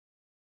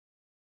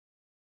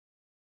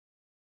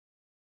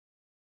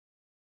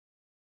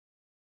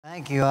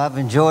Thank you. I've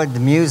enjoyed the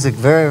music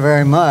very,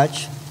 very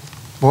much.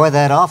 Boy,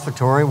 that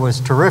offertory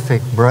was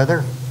terrific,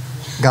 brother.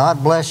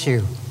 God bless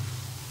you.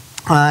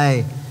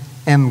 I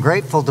am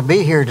grateful to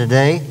be here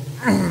today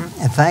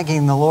and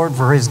thanking the Lord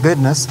for His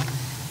goodness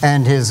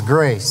and His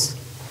grace.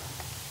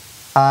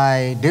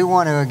 I do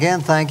want to again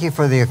thank you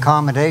for the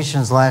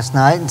accommodations last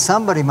night, and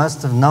somebody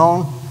must have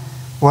known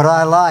what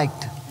I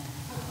liked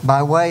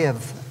by way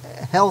of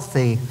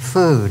healthy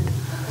food,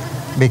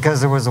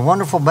 because there was a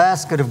wonderful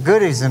basket of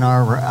goodies in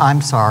our,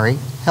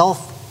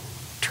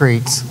 health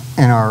treats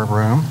in our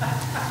room,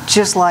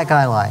 just like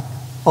I like.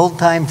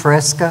 Old-time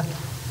Fresca,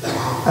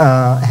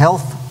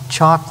 health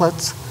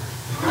chocolates,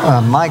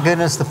 my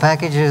goodness, the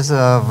packages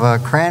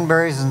of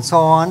cranberries and so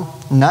on,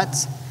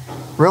 nuts,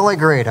 really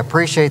great. I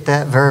appreciate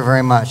that very,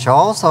 very much. I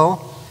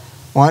also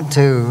want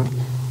to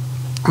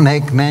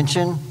make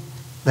mention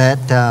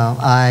that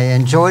I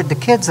enjoyed the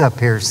kids up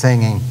here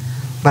singing,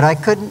 but I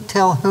couldn't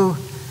tell who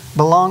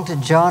belonged to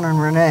John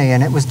and Renee,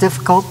 and it was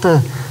difficult to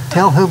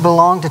tell who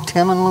belonged to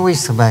Tim and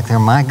Louisa back there.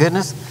 My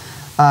goodness,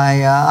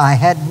 I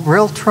had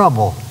real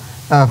trouble.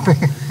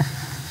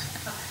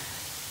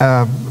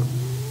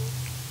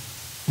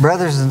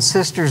 Brothers and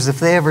sisters, if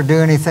they ever do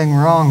anything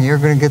wrong, you're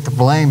going to get the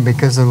blame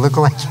because they look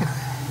like you.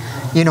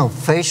 You know,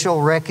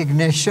 facial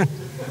recognition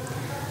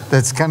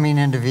that's coming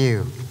into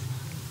view.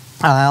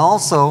 I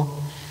also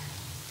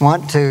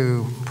want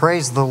to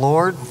praise the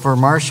Lord for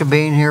Marcia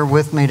being here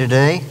with me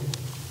today.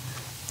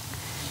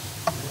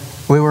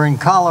 We were in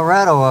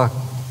Colorado a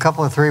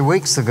couple of 3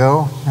 weeks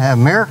ago. A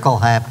miracle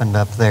happened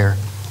up there.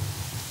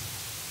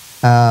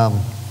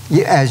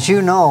 As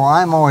you know,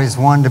 I'm always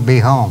one to be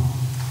home.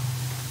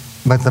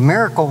 But the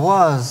miracle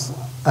was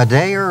a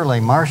day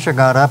early, Marcia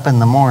got up in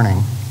the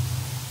morning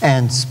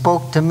and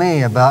spoke to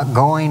me about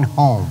going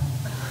home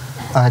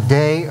a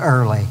day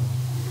early.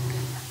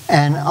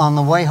 And on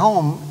the way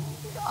home,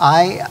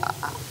 I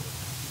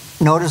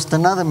noticed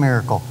another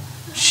miracle.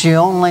 She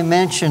only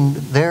mentioned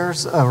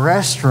there's a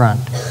restaurant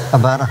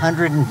about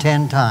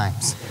 110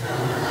 times.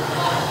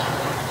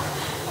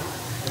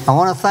 I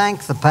want to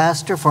thank the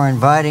pastor for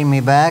inviting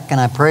me back,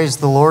 and I praise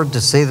the Lord to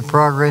see the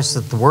progress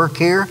at the work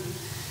here.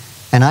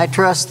 And I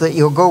trust that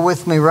you'll go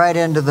with me right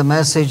into the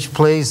message,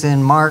 please,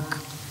 in Mark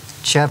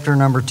chapter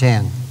number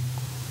 10.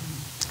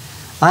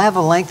 I have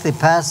a lengthy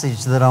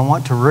passage that I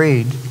want to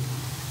read,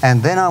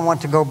 and then I want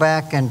to go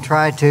back and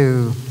try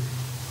to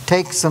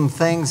take some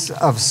things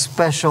of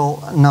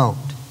special note.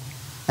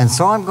 And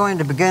so I'm going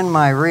to begin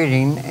my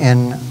reading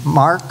in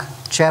Mark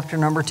chapter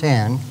number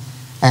 10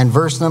 and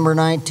verse number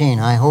 19.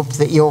 I hope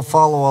that you'll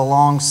follow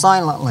along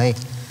silently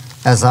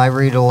as I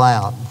read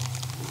aloud.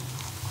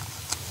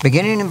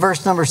 Beginning in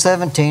verse number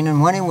 17,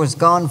 and when he was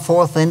gone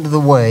forth into the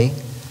way,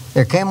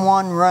 there came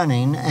one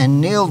running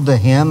and kneeled to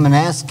him and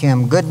asked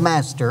him, Good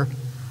master,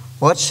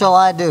 what shall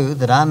I do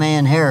that I may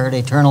inherit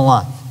eternal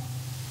life?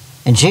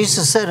 And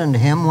Jesus said unto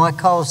him, Why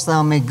callest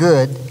thou me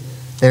good?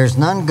 There is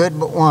none good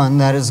but one,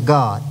 that is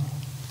God.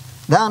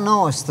 Thou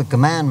knowest the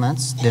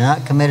commandments, do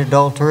not commit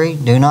adultery,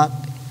 do not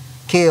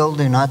kill,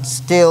 do not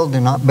steal,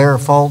 do not bear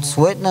false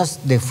witness,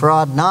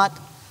 defraud not,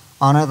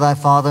 honor thy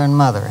father and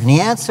mother. And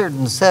he answered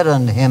and said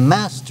unto him,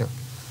 Master,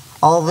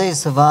 all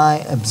these have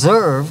I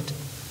observed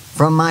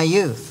from my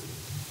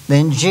youth.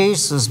 Then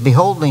Jesus,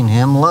 beholding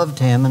him, loved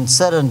him, and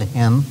said unto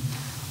him,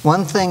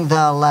 One thing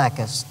thou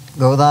lackest,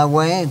 go thy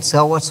way, and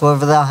sell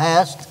whatsoever thou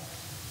hast,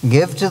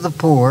 give to the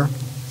poor,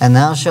 and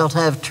thou shalt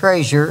have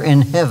treasure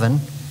in heaven,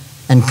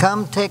 and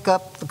come take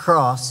up the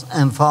cross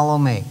and follow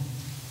me.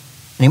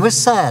 And he was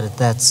sad at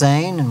that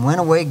saying, and went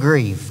away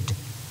grieved,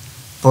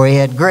 for he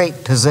had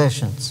great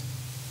possessions.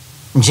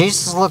 And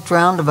Jesus looked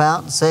round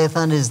about, and saith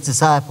unto his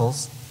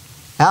disciples,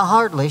 How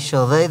hardly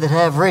shall they that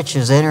have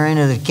riches enter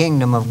into the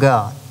kingdom of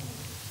God?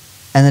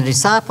 And the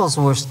disciples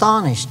were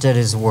astonished at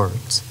his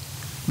words.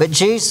 But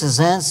Jesus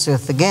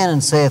answereth again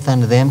and saith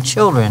unto them,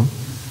 Children,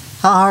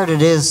 how hard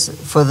it is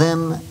for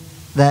them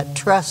that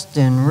trust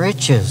in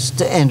riches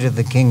to enter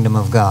the kingdom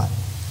of God.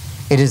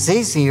 It is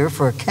easier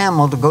for a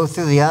camel to go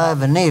through the eye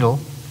of a needle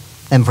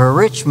than for a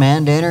rich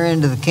man to enter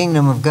into the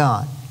kingdom of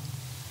God.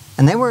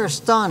 And they were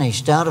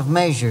astonished out of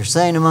measure,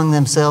 saying among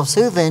themselves,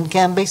 Who then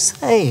can be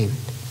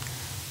saved?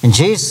 And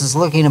Jesus,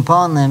 looking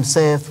upon them,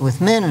 saith,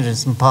 With men it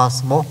is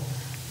impossible,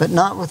 but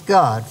not with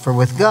God, for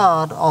with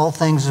God all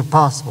things are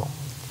possible.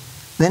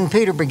 Then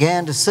Peter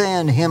began to say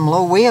unto him,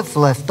 Lo, we have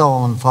left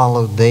all and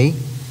followed thee.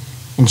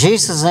 And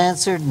Jesus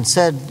answered and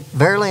said,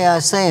 Verily I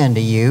say unto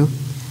you,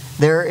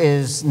 there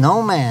is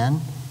no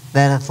man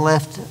that hath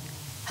left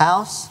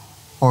house,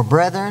 or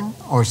brethren,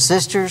 or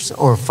sisters,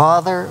 or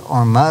father,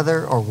 or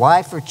mother, or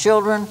wife, or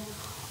children,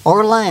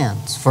 or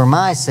lands, for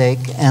my sake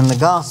and the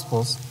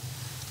gospel's,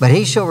 but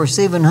he shall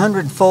receive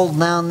 100-fold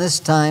now in this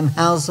time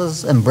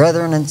houses, and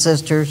brethren, and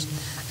sisters,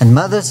 and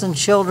mothers, and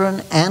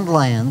children, and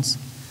lands,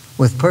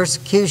 with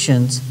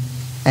persecutions,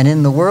 and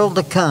in the world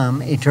to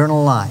come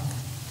eternal life.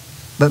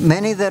 But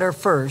many that are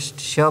first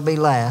shall be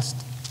last,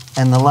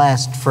 and the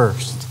last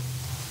first.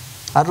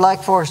 I'd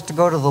like for us to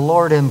go to the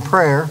Lord in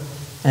prayer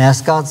and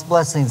ask God's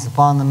blessings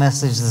upon the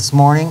message this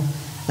morning.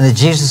 and that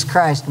Jesus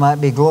Christ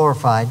might be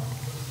glorified.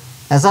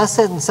 As I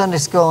said in Sunday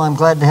school, I'm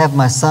glad to have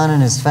my son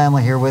and his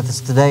family here with us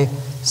today.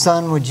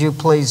 Son, would you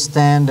please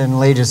stand and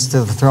lead us to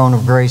the throne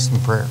of grace in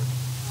prayer?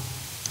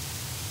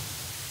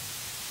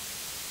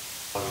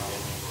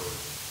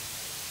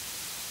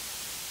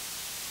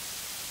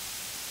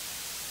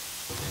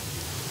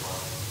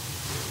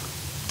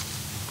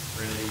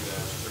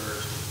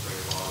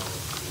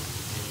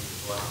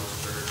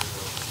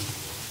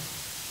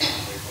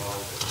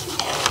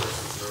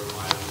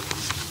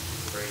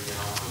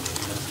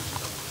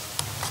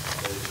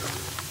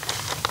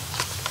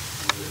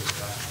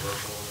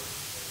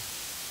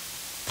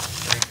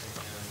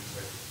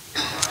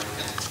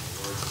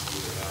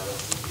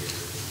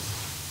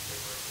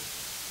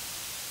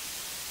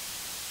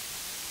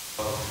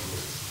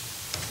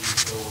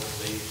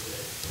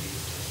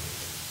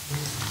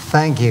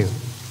 Thank you.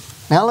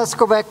 Now let's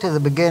go back to the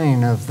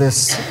beginning of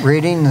this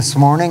reading this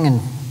morning and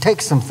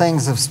take some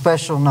things of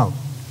special note.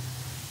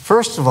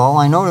 First of all,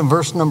 I note in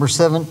verse number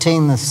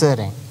 17 the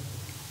setting.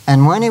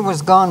 And when he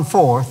was gone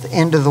forth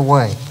into the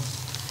way.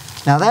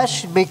 Now that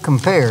should be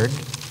compared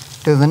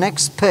to the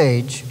next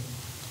page,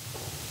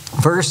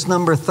 verse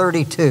number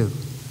 32.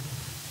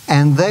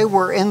 And they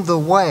were in the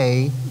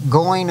way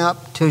going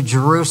up to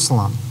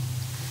Jerusalem.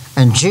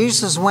 And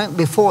Jesus went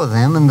before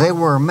them, and they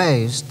were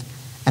amazed.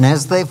 And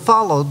as they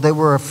followed, they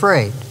were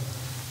afraid.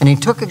 And he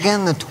took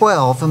again the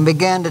 12 and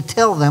began to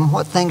tell them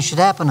what things should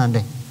happen unto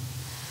him,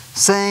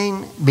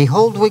 saying,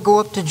 Behold, we go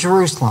up to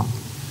Jerusalem,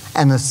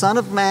 and the Son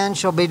of Man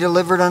shall be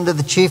delivered unto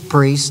the chief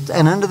priests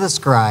and unto the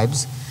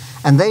scribes,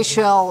 and they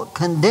shall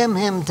condemn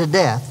him to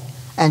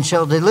death, and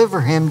shall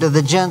deliver him to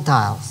the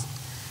Gentiles.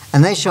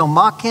 And they shall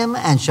mock him,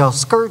 and shall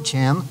scourge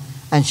him,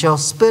 and shall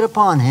spit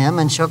upon him,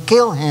 and shall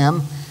kill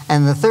him,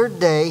 and the third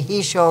day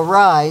he shall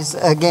rise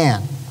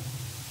again.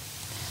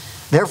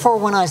 Therefore,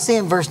 when I see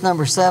in verse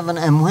number 7,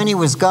 and when he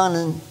was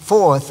gone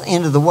forth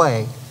into the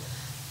way,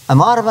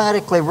 I'm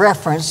automatically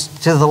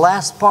referenced to the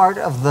last part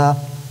of the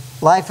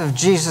life of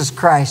Jesus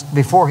Christ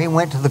before he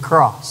went to the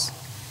cross.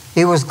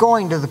 He was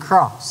going to the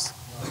cross.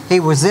 He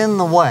was in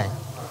the way.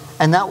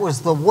 And that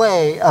was the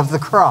way of the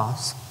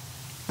cross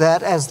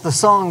that, as the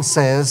song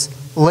says,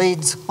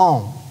 leads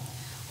home.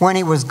 When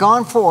he was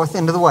gone forth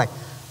into the way.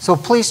 So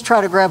please try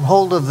to grab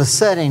hold of the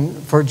setting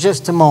for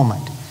just a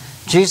moment.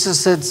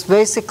 Jesus has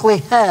basically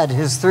had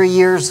his 3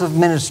 years of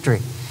ministry.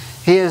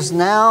 He is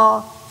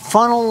now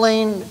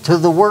funneling to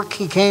the work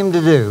he came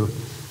to do,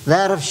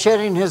 that of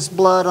shedding his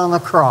blood on the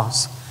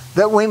cross,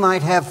 that we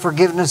might have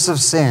forgiveness of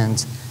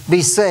sins,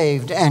 be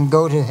saved, and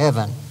go to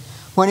heaven.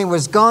 When he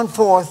was gone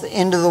forth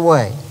into the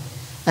way.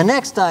 And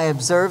next I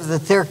observe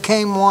that there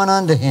came one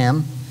unto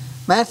him.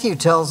 Matthew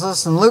tells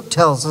us and Luke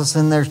tells us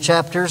in their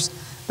chapters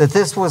that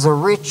this was a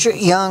rich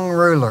young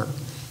ruler.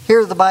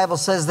 Here the Bible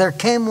says there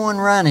came one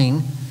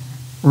running,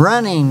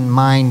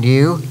 mind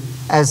you,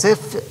 as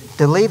if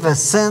to leave a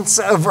sense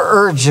of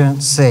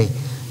urgency.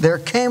 There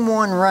came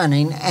one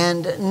running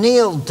and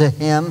kneeled to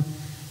him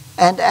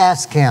and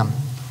asked him.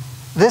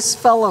 This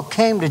fellow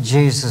came to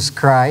Jesus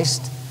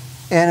Christ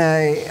in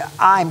a,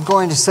 I'm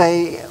going to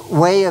say,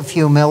 way of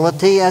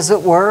humility, as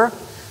it were.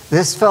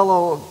 This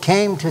fellow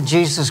came to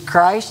Jesus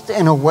Christ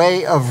in a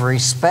way of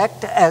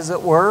respect, as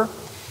it were.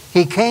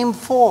 He came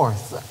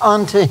forth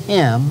unto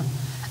him,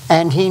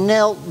 and he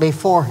knelt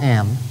before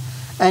him.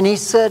 And he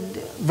said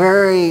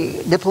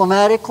very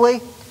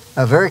diplomatically,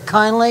 very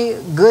kindly,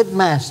 Good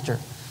master.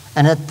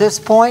 And at this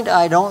point,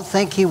 I don't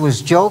think he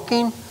was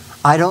joking.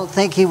 I don't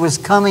think he was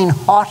coming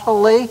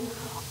haughtily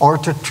or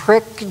to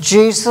trick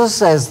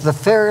Jesus as the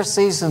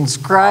Pharisees and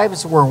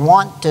scribes were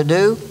wont to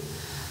do.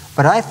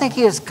 But I think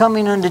he is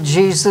coming unto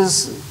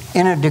Jesus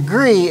in a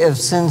degree of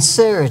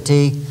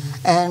sincerity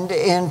and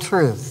in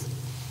truth.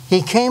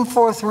 He came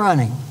forth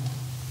running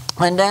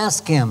and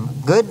asked him,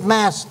 Good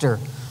master,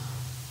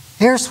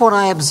 here's what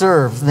I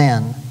observe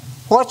then.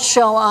 What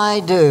shall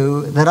I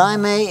do that I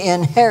may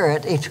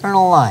inherit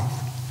eternal life?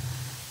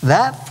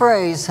 That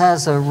phrase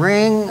has a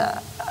ring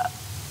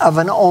of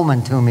an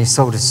omen to me,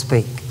 so to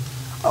speak.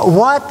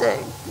 What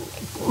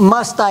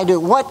must I do?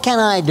 What can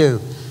I do?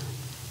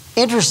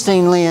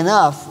 Interestingly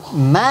enough,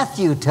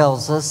 Matthew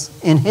tells us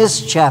in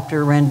his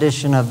chapter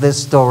rendition of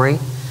this story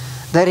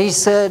that he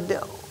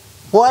said,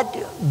 What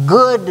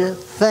good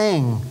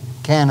thing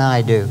can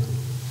I do?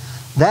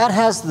 That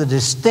has the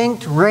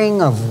distinct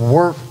ring of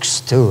works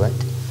to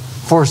it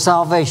for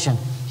salvation.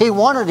 He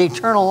wanted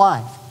eternal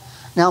life.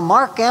 Now,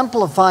 Mark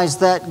amplifies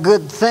that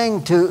good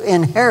thing to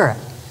inherit.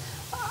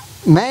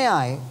 May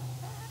I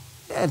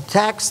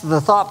tax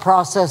the thought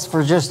process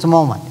for just a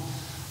moment?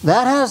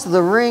 That has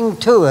the ring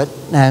to it,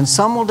 and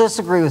some will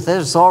disagree with it.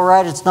 It's all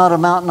right, it's not a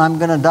mountain I'm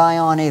going to die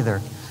on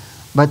either.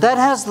 But that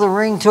has the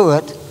ring to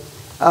it.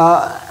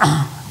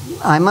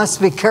 I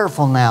must be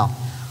careful now.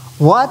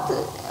 What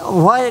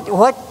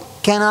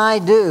can I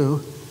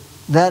do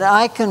that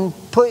I can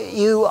put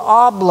you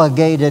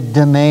obligated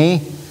to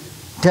me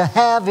to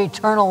have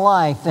eternal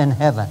life in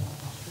heaven?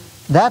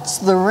 That's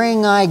the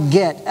ring I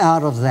get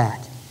out of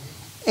that.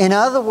 In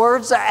other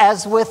words,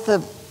 as with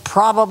the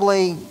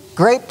probably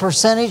great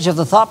percentage of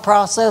the thought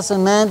process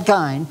in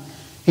mankind,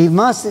 he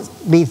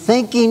must be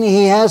thinking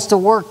he has to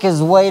work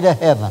his way to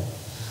heaven.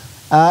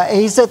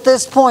 He's at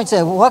this point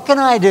saying, what can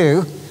I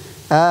do?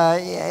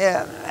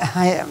 I've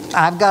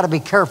got to be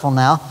careful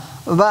now.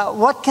 But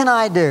what can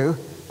I do?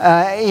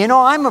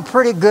 I'm a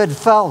pretty good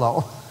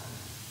fellow,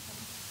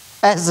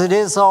 as it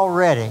is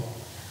already.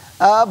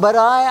 But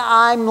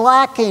I'm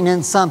lacking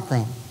in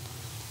something.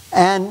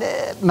 And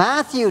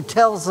Matthew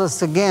tells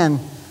us again,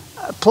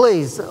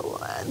 please,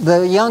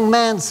 the young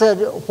man said,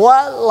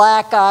 what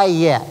lack I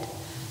yet?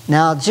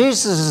 Now,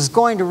 Jesus is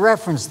going to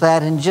reference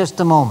that in just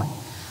a moment.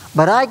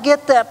 But I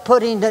get that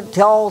putting it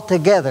all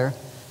together,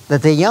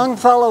 that the young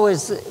fellow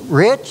is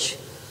rich,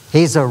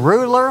 he's a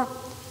ruler,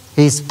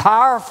 he's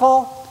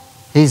powerful,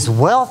 he's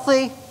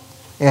wealthy,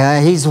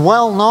 he's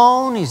well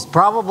known, he's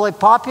probably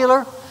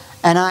popular,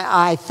 and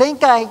I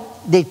think I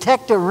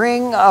detect a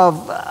ring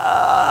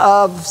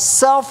of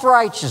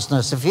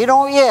self-righteousness. If you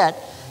don't yet,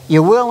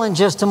 you will in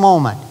just a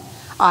moment.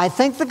 I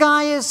think the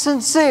guy is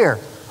sincere.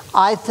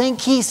 I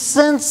think he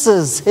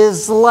senses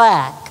his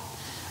lack.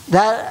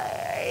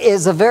 That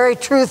is a very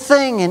true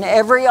thing in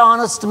every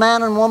honest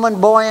man and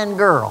woman, boy and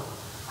girl.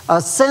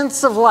 A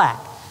sense of lack.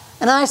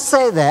 And I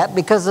say that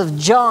because of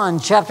John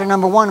chapter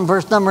number 1 and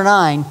verse number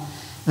 9.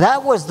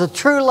 That was the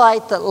true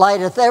light that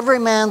lighteth every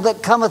man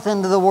that cometh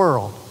into the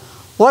world.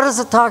 What is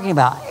it talking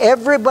about?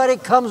 Everybody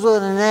comes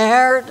with an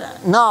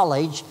inherent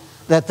knowledge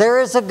that there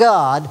is a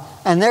God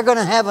and they're going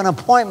to have an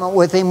appointment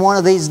with Him one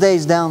of these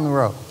days down the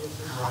road.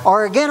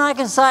 Or again, I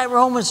can cite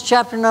Romans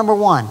chapter number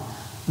 1.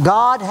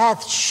 God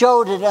hath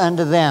showed it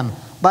unto them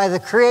by the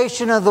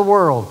creation of the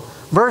world.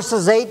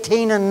 Verses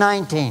 18 and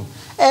 19.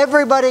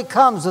 Everybody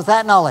comes with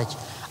that knowledge.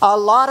 A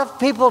lot of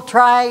people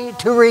try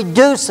to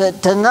reduce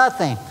it to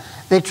nothing.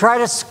 They try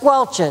to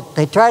squelch it.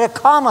 They try to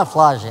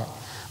camouflage it.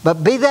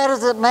 But be that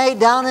as it may,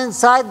 down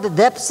inside the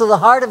depths of the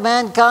heart of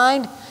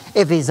mankind,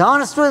 if he's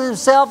honest with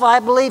himself, I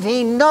believe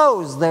he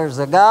knows there's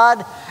a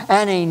God,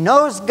 and he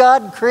knows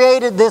God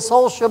created this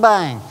whole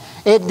shebang.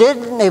 It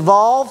didn't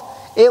evolve.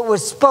 It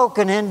was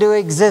spoken into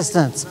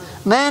existence.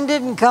 Man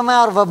didn't come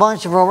out of a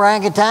bunch of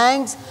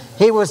orangutans.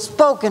 He was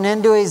spoken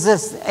into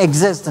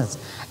existence.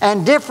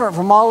 And different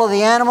from all of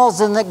the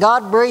animals in that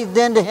God breathed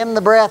into him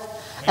the breath,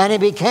 and he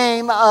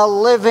became a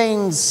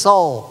living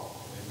soul.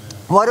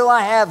 What do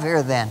I have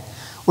here then?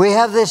 We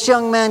have this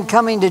young man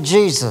coming to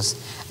Jesus,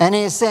 and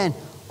he is saying,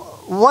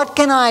 what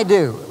can I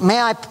do? May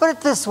I put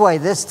it this way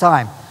this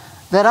time,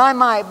 that I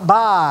might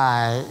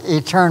buy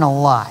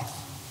eternal life.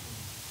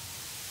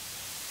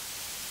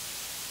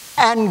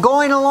 And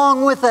going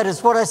along with that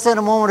is what I said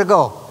a moment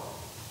ago,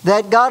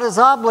 that God is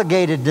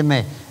obligated to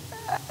me.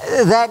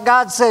 That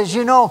God says,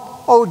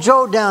 old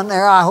Joe down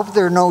there, I hope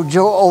there are no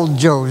old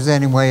Joes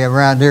anyway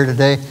around here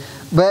today,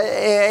 but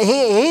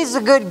he's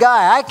a good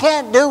guy. I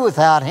can't do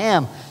without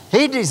him.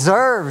 He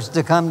deserves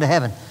to come to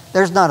heaven.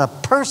 There's not a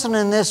person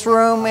in this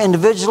room,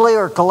 individually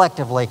or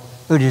collectively,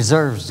 who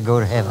deserves to go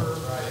to heaven.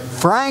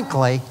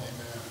 Frankly,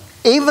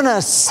 even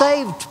a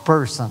saved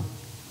person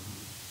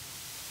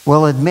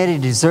will admit he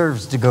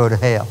deserves to go to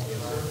hell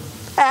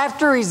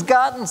after he's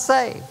gotten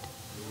saved.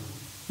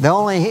 The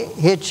only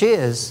hitch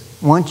is,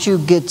 once you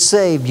get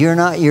saved, you're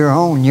not your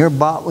own. You're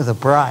bought with a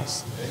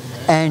price.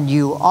 And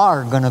you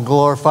are going to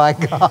glorify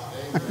God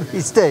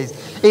these days.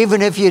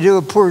 Even if you do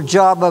a poor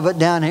job of it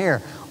down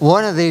here,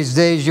 one of these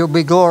days you'll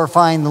be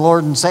glorifying the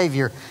Lord and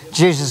Savior,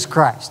 Jesus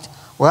Christ.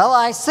 Well,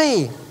 I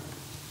see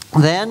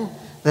then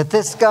that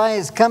this guy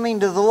is coming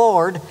to the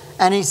Lord,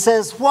 and he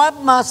says,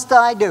 what must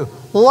I do?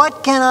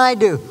 What can I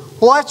do?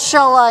 What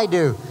shall I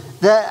do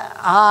that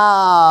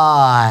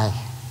I,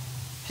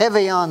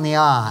 heavy on the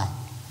I,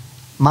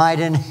 might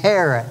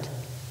inherit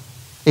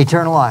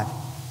eternal life?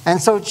 And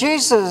so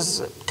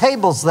Jesus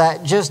tables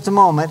that just a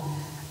moment,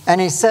 and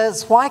he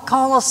says, why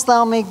callest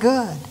thou me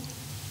good?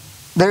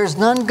 There is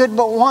none good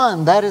but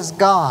one, that is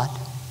God.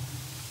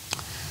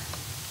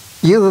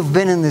 You who've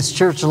been in this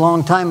church a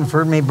long time have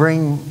heard me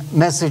bring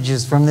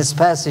messages from this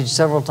passage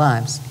several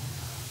times.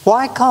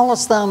 Why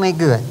callest thou me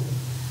good?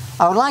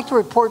 I would like to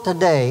report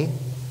today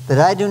that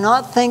I do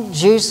not think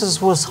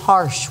Jesus was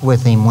harsh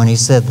with him when he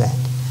said that.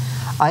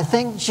 I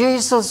think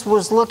Jesus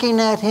was looking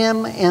at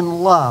him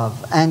in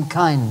love and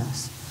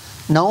kindness,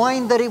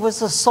 knowing that he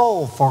was a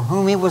soul for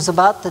whom he was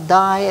about to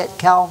die at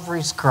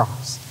Calvary's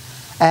cross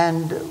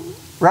and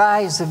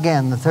rise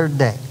again the third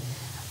day.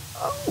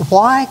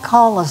 Why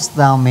callest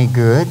thou me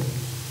good?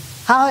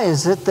 How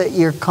is it that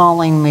you're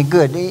calling me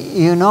good?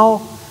 You know,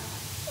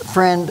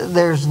 friend,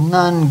 there's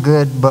none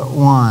good but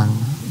one,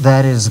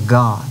 that is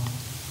God.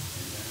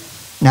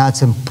 Now,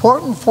 it's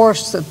important for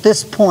us at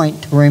this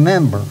point to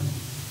remember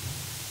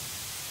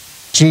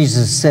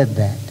Jesus said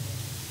that.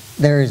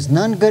 There is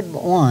none good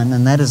but one,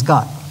 and that is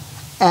God.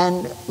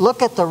 And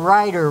look at the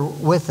writer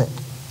with it.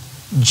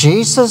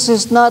 Jesus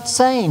is not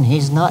saying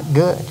he's not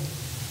good.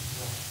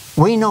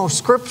 We know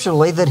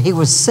scripturally that he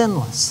was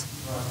sinless.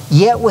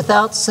 yet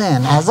without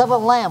sin, as of a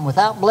lamb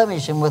without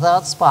blemish and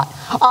without spot.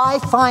 I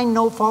find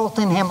no fault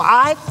in him.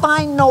 I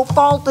find no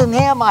fault in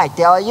him, I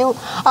tell you.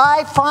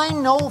 I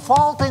find no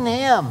fault in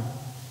him.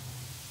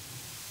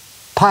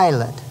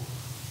 Pilate,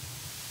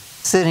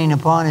 sitting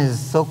upon his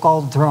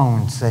so-called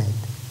throne, said,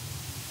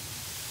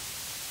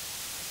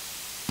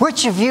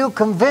 which of you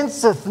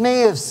convinceth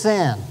me of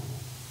sin?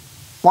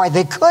 Why,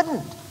 they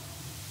couldn't.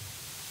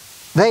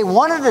 They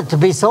wanted it to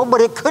be so,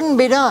 but it couldn't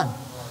be done.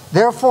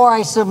 Therefore,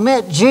 I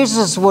submit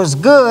Jesus was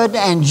good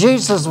and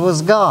Jesus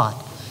was God.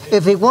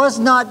 If he was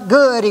not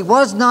good, he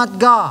was not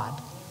God.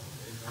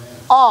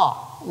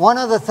 One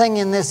other thing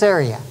in this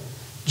area.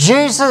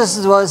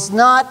 Jesus was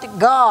not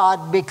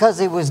God because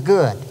he was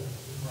good.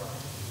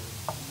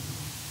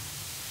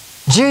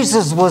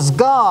 Jesus was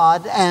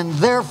God and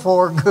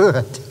therefore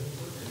good.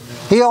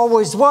 He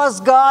always was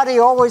God, he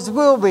always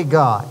will be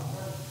God.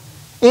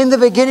 In the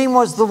beginning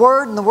was the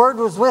Word, and the Word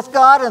was with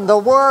God, and the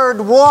Word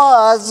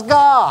was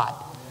God.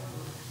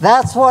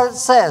 That's what it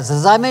says.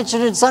 As I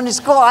mentioned in Sunday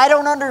school, I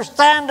don't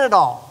understand it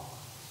all,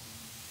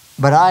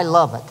 but I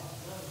love it.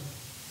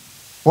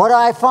 What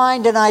I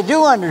find and I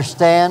do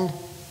understand,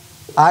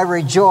 I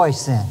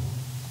rejoice in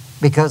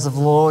because of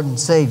the Lord and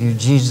Savior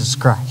Jesus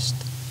Christ.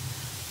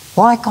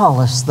 Why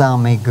callest thou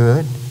me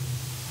good?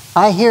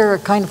 I hear a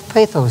kind of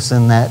pathos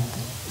in that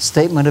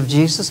statement of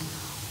Jesus.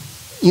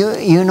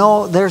 You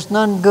know there's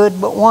none good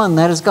but one,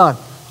 that is God.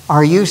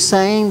 Are you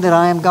saying that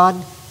I am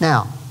God?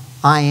 Now,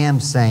 I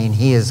am saying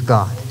he is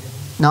God.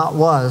 Not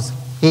was,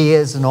 he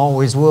is and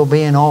always will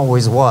be and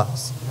always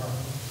was.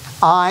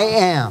 I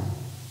am,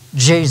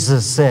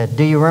 Jesus said.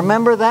 Do you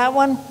remember that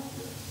one?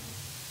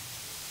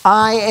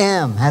 I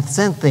am hath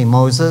sent thee,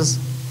 Moses.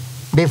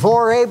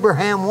 Before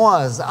Abraham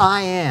was,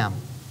 I am.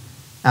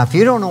 Now, if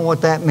you don't know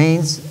what that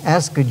means,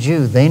 ask a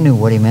Jew. They knew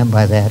what he meant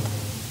by that.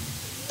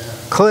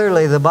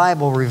 Clearly, the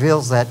Bible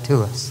reveals that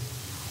to us.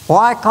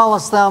 Why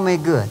callest thou me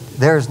good?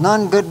 There is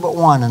none good but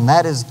one, and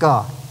that is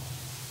God.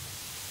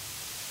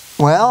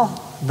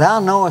 Well, thou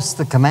knowest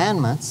the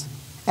commandments.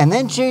 And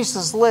then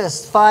Jesus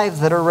lists 5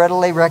 that are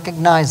readily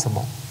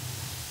recognizable.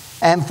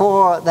 And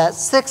for that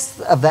 6th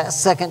of that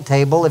second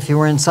table, if you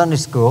were in Sunday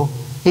school,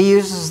 he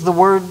uses the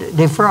word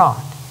defraud.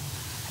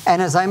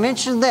 And as I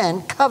mentioned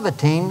then,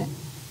 coveting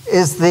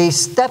is the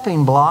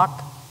stepping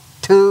block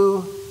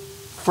to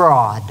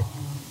fraud.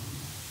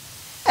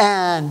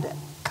 And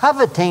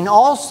coveting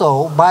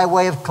also, by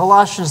way of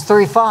Colossians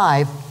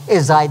 3:5,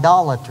 is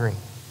idolatry.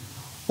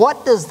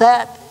 What does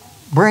that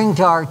bring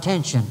to our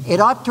attention? It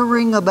ought to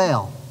ring a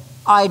bell.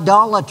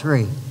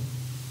 Idolatry.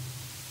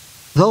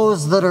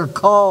 Those that are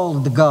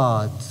called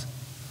gods.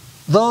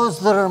 Those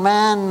that are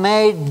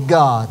man-made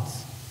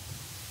gods.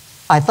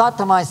 I thought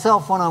to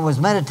myself when I was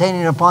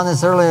meditating upon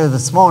this earlier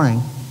this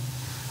morning,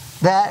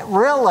 that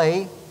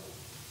really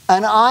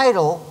an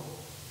idol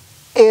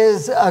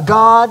is a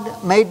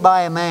god made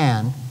by a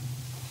man,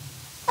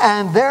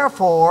 and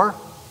therefore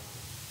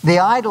the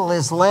idol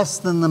is less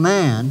than the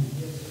man,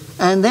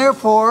 and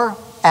therefore,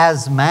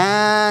 as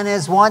man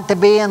is wont to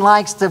be and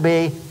likes to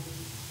be,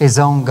 his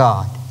own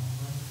God.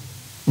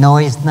 No,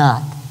 he's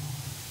not.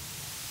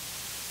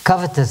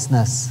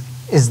 Covetousness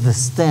is the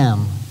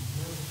stem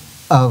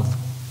of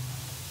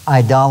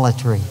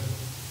idolatry.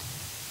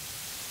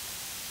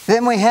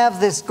 Then we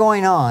have this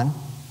going on.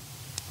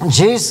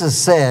 Jesus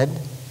said,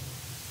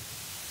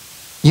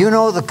 you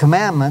know the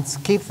commandments,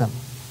 keep them.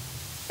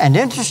 And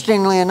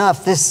interestingly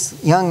enough,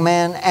 this young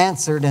man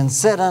answered and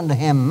said unto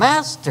him,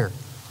 Master,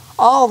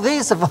 all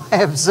these have I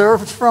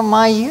observed from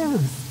my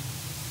youth.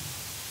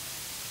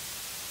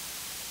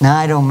 Now,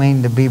 I don't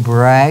mean to be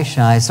brash,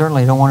 and I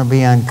certainly don't want to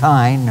be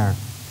unkind or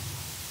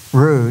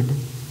rude,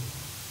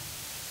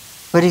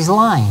 but he's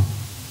lying.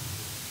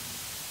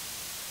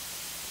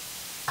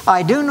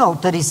 I do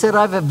note that he said,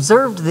 I've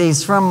observed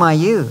these from my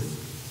youth.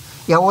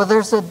 Yeah, well,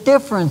 there's a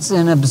difference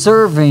in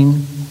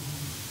observing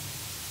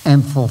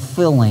and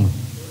fulfilling.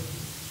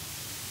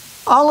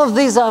 All of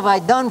these have I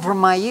done from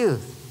my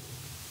youth.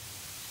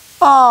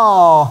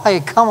 Oh, hey,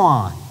 come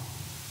on.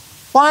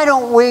 Why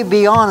don't we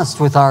be honest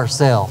with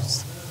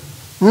ourselves?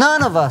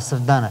 None of us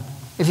have done it.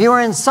 If you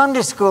were in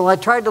Sunday school, I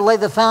tried to lay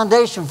the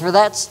foundation for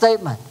that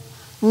statement.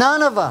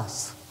 None of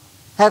us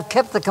have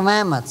kept the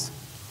commandments.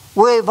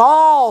 We've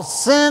all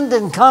sinned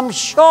and come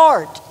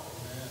short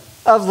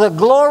of the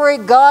glory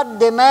God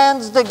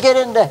demands to get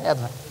into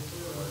heaven.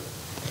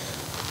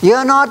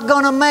 You're not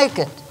going to make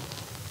it.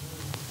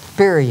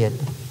 Period.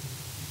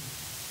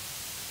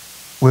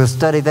 We'll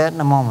study that in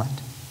a moment.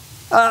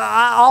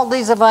 All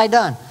these have I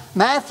done.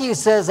 Matthew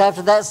says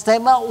after that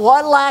statement,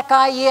 what lack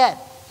I yet?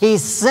 He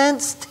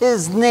sensed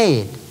his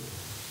need.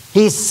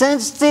 He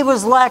sensed he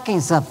was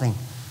lacking something.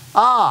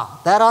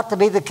 That ought to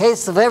be the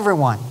case of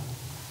everyone.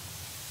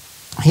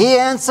 He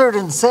answered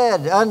and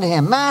said unto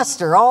him,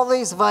 Master, all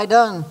these have I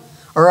done,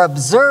 or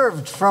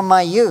observed from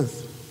my youth.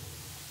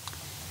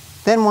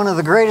 Then one of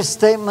the greatest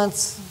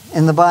statements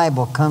in the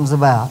Bible comes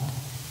about.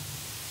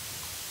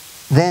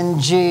 Then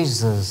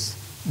Jesus,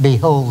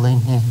 beholding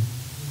him.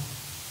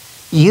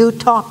 You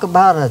talk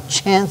about a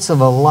chance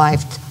of a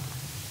lifetime.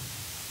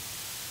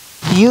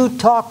 You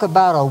talk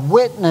about a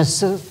witness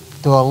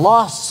to a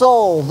lost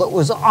soul that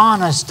was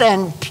honest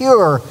and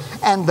pure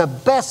and the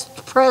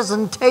best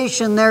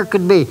presentation there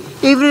could be.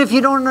 Even if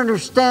you don't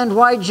understand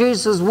why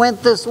Jesus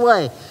went this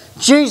way,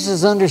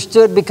 Jesus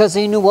understood because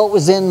He knew what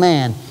was in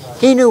man.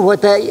 He knew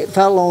what that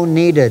fellow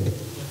needed.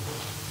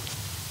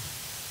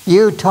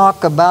 You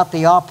talk about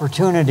the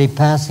opportunity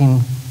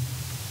passing,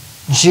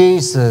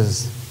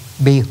 Jesus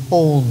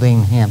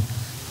beholding Him.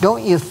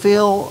 Don't you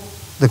feel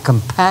the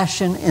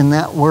compassion in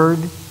that word?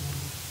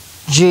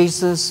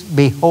 Jesus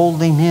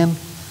beholding Him.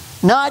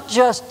 Not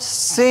just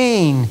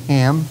seeing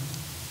Him.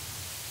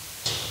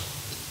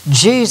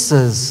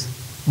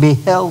 Jesus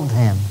beheld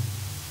Him.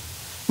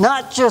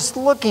 Not just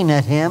looking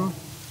at Him,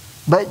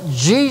 but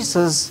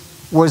Jesus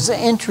was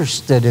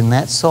interested in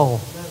that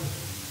soul.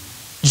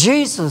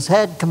 Jesus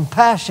had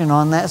compassion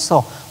on that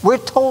soul. We're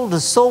told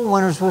as soul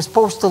winners we're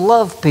supposed to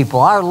love people.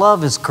 Our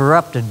love is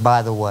corrupted,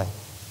 by the way,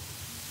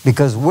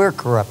 because we're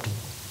corrupted.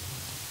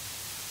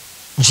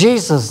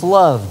 Jesus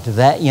loved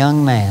that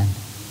young man.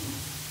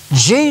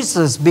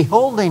 Jesus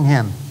beholding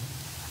him.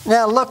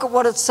 Now look at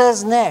what it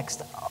says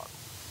next.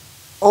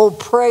 Oh,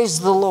 praise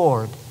the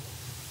Lord.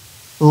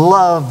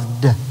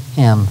 Loved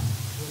him.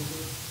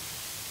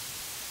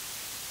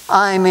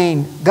 I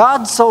mean,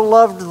 God so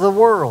loved the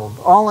world,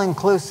 all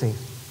inclusive.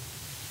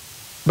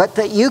 But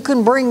that you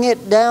can bring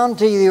it down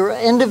to your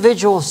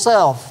individual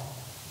self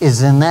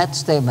is in that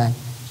statement.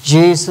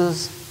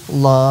 Jesus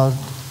loved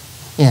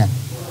him.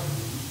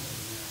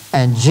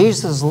 And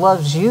Jesus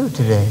loves you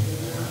today.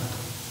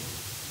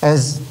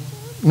 As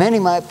many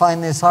might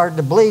find this hard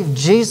to believe,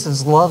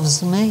 Jesus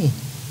loves me.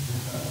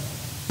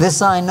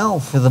 This I know,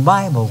 for the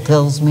Bible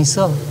tells me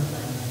so.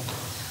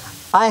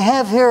 I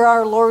have here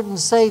our Lord and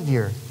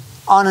Savior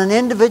on an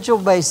individual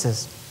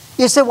basis.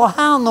 You say, well,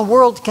 how in the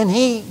world can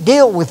He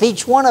deal with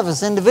each one of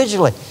us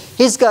individually?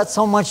 He's got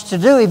so much to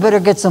do, He better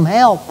get some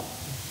help.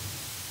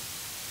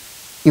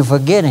 You're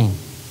forgetting,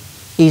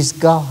 He's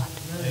God.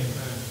 Amen.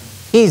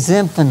 He's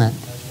infinite.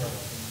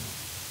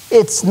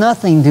 It's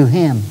nothing to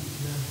Him.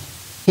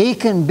 He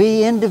can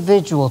be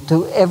individual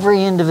to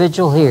every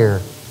individual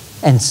here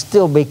and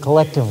still be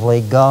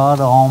collectively God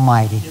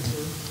Almighty.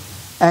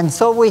 And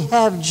so we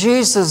have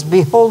Jesus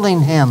beholding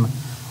Him,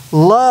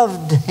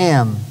 loved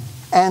Him,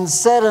 and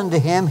said unto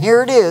him,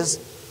 here it is,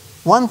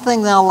 one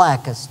thing thou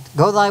lackest.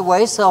 Go thy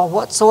way, sell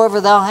whatsoever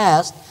thou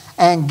hast,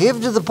 and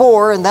give to the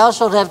poor, and thou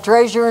shalt have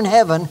treasure in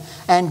heaven,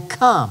 and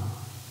come.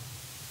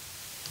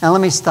 Now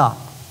let me stop.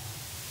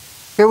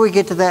 Here we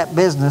get to that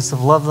business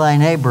of love thy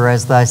neighbor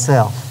as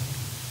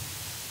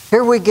thyself.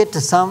 Here we get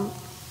to some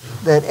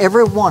that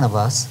every one of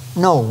us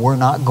know we're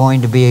not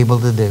going to be able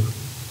to do.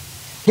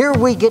 Here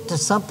we get to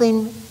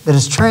something that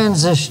is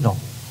transitional,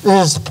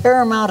 that is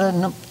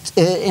paramount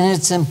in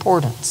its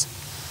importance.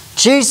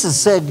 Jesus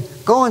said,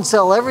 go and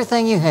sell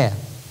everything you have.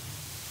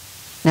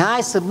 Now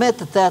I submit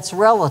that that's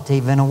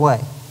relative in a way.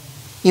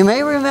 You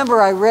may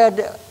remember I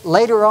read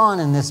later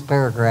on in this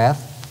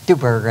paragraph, 2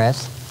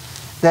 paragraphs,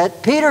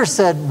 that Peter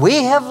said,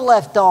 we have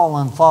left all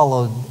and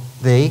followed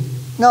thee.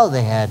 No,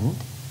 they hadn't.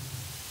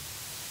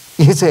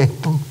 You say,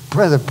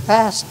 Brother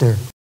Pastor,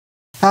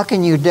 how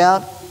can you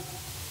doubt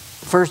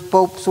First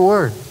Pope's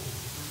word?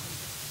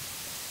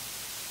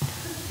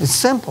 It's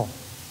simple.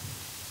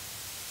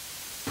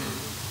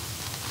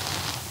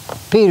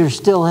 Peter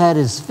still had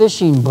his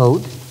fishing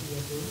boat.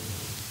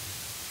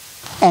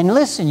 And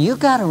listen, you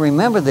got to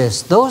remember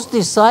this. Those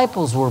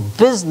disciples were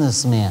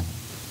businessmen.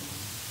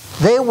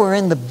 They were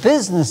in the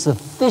business of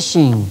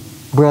fishing,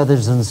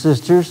 brothers and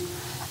sisters.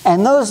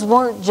 And those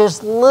weren't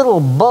just little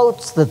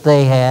boats that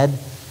they had.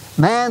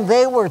 Man,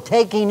 they were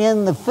taking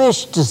in the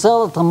fish to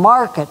sell at the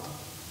market.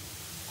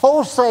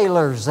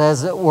 Wholesalers,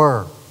 as it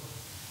were.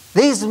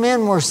 These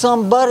men were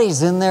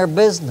somebodies in their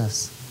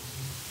business.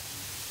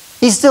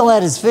 He still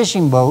had his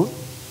fishing boat.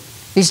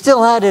 He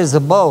still had his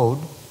abode.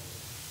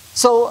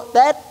 So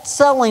that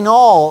selling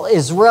all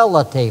is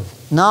relative,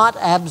 not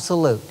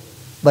absolute.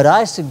 But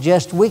I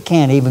suggest we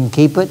can't even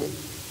keep it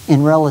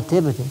in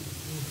relativity.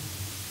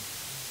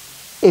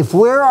 If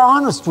we're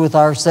honest with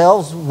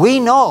ourselves, we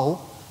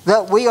know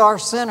that we are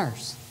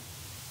sinners.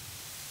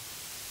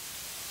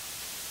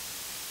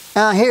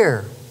 Now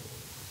here,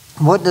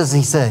 what does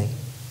he say?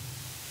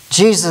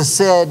 Jesus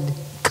said,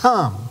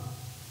 come,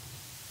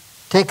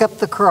 take up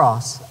the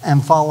cross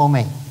and follow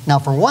me. Now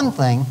for one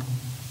thing,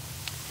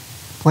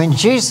 when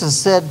Jesus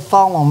said,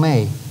 follow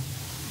me,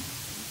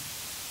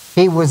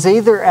 He was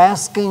either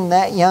asking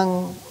that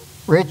young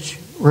rich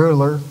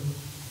ruler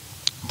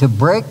to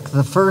break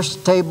the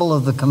first table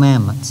of the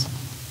commandments.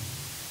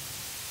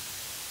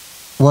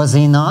 Was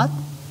he not?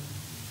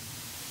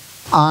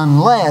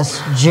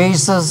 Unless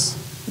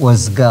Jesus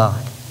was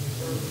God.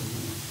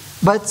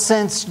 But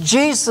since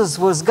Jesus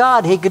was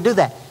God, He could do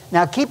that.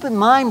 Now keep in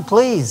mind,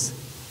 please,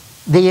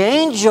 the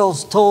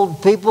angels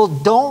told people,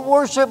 don't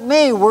worship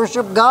me,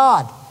 worship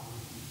God.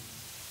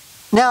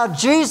 Now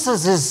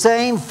Jesus is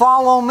saying,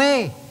 follow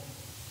me.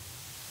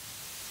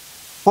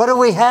 What do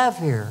we have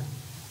here?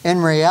 In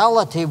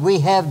reality, we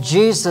have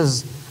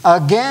Jesus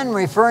again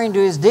referring to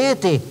His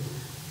deity.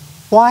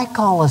 Why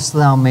callest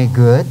thou me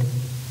good?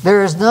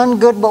 There is none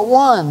good but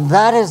one,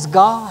 that is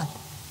God.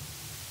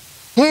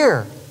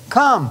 Here,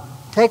 come,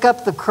 take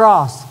up the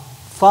cross,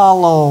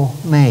 follow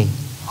me.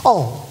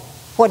 Oh,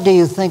 what do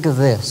you think of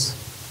this?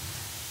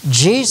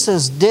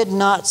 Jesus did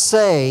not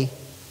say,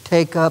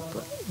 take up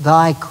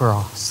thy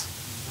cross.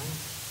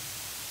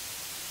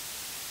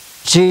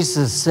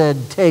 Jesus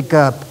said, take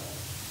up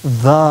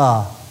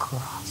the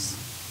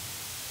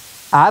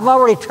cross. I've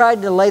already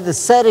tried to lay the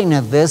setting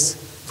of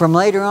this from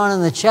later on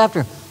in the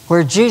chapter,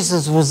 where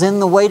Jesus was in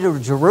the way to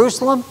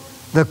Jerusalem.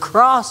 The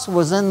cross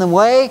was in the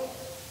way,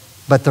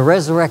 but the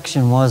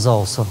resurrection was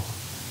also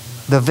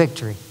the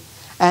victory.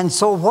 And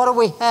so what do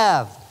we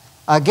have?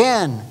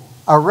 Again,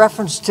 a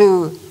reference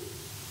to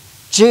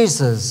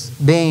Jesus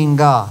being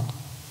God.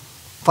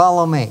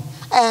 Follow me.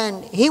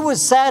 And he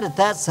was sad at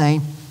that,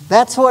 saying,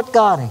 that's what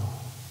got him.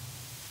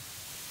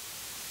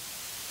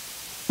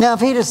 Now, if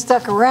he'd have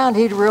stuck around,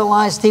 he'd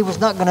realized he was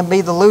not going to be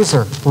the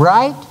loser,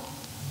 right?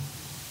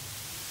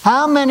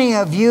 How many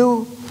of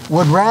you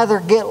would rather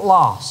get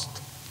lost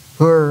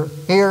who are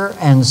here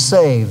and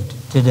saved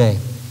today?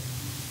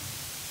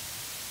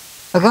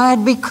 A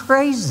guy'd be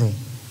crazy.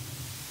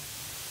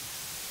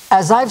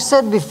 As I've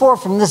said before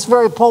from this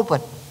very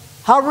pulpit,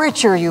 how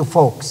rich are you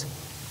folks?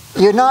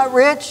 You're not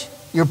rich?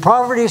 You're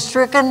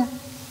poverty-stricken?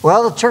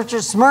 Well, the church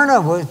of Smyrna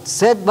was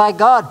said by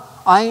God,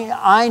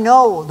 I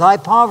know thy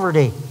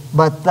poverty,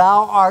 but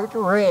thou art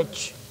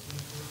rich.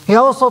 He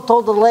also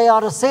told the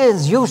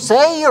Laodiceans, you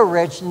say you're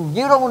rich and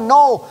you don't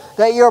know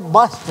that you're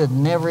busted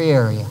in every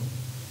area.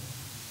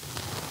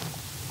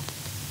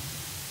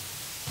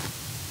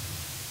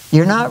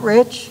 You're not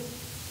rich?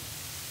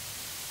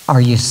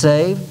 Are you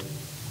saved?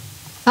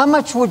 How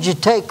much would you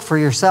take for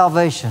your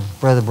salvation,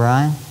 Brother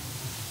Brian?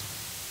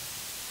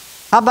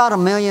 How about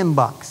 $1 million?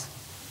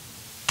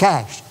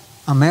 Cash.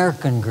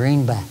 American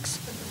greenbacks.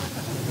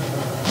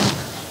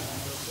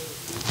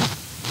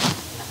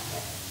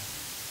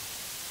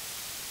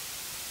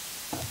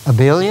 $1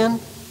 billion?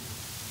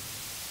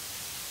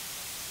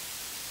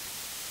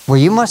 Well,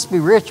 you must be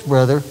rich,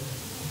 brother,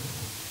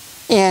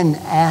 in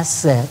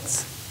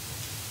assets.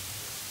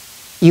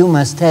 You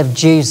must have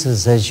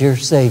Jesus as your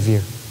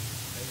Savior.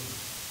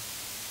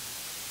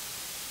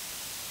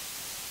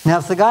 Now,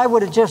 if the guy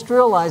would have just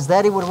realized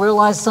that, he would have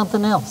realized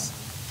something else.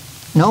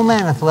 No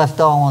man hath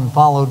left all and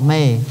followed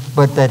me,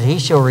 but that he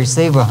shall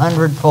receive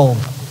 100-fold,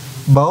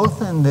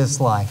 both in this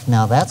life.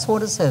 Now, that's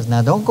what it says.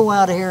 Now, don't go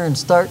out here and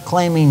start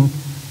claiming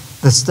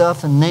the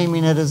stuff and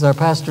naming it, as our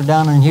pastor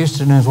down in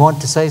Houston is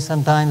wont to say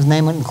sometimes,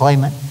 name it and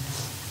claim it.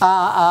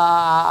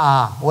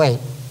 Wait.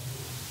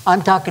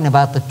 I'm talking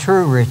about the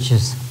true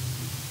riches.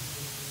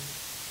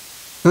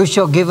 Who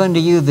shall give unto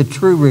you the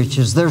true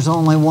riches? There's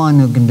only one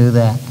who can do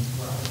that.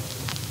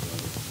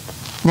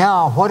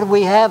 Now, what do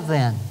we have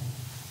then?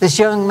 This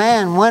young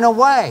man went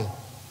away.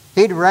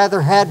 He'd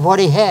rather had what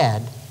he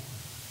had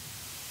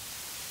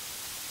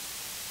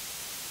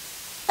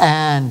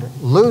and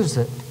lose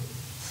it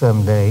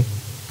someday,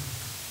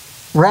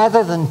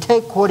 rather than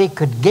take what he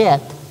could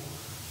get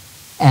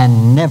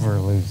and never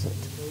lose it.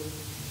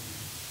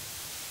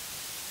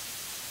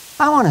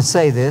 I want to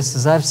say this,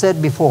 as I've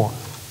said before.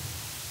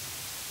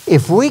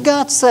 If we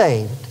got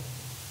saved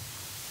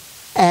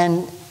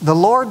and the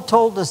Lord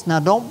told us, now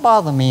don't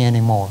bother me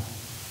anymore.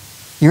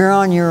 You're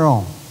on your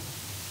own.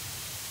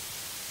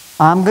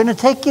 I'm going to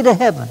take you to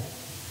heaven.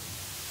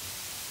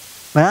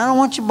 But I don't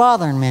want you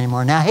bothering me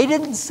anymore. Now, he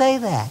didn't say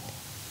that.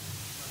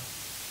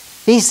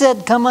 He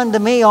said, come unto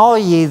me, all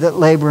ye that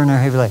labor and are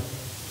heavy laden.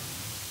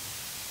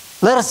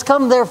 Let us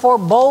come therefore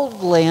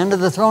boldly unto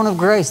the throne of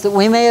grace, that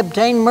we may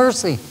obtain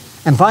mercy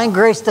and find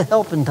grace to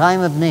help in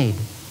time of need.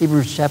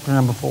 Hebrews chapter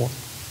number 4.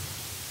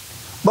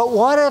 But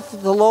what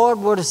if the Lord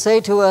were to say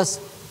to us,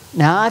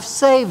 now I've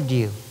saved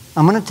you.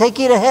 I'm going to take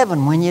you to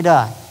heaven when you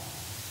die.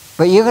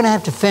 But you're going to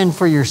have to fend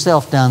for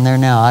yourself down there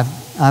now.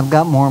 I've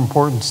got more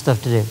important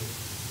stuff to do.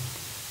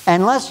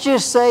 And let's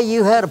just say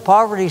you had a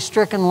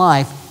poverty-stricken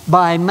life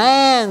by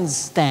man's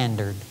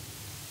standard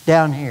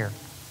down here.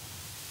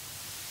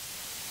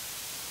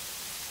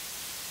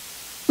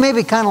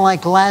 Maybe kind of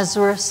like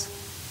Lazarus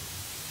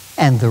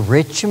and the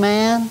rich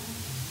man.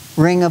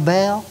 Ring a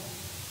bell?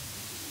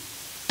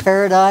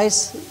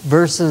 Paradise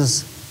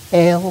versus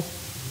hell.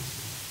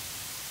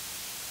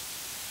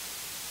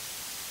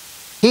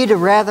 He'd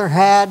have rather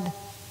had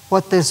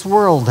what this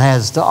world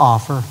has to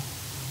offer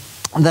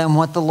than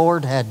what the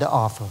Lord had to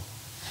offer.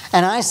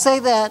 And I say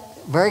that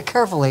very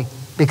carefully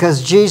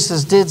because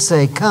Jesus did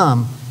say,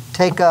 come,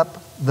 take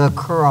up the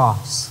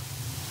cross.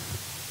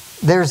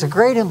 There's a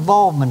great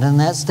involvement in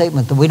that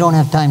statement that we don't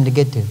have time to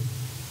get to.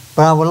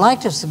 But I would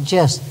like to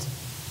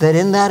suggest that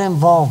in that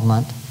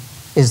involvement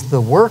is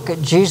the work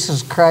of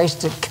Jesus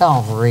Christ at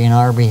Calvary in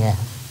our behalf.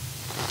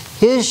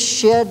 His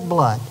shed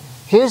blood,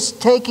 His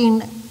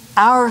taking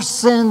our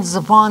sins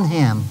upon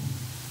Him,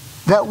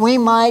 that we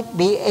might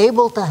be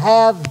able to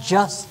have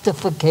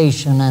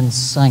justification and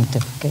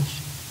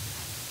sanctification.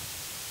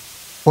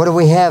 What do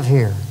we have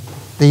here?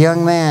 The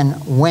young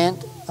man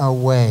went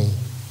away.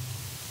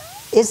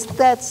 Isn't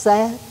that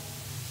sad?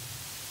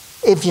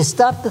 if you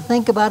stop to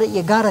think about it,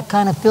 you got to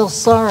kind of feel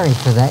sorry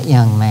for that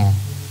young man.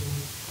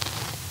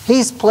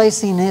 He's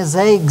placing his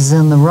eggs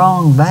in the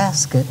wrong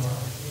basket.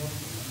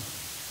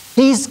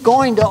 He's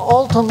going to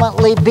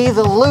ultimately be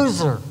the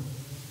loser,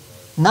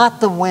 not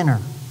the winner.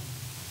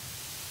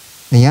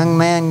 The young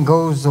man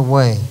goes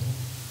away,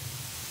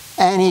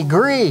 and he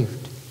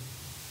grieved.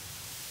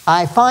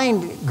 I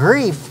find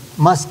grief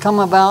must come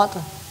about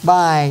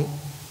by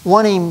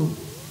wanting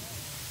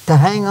to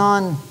hang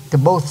on to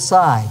both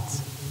sides.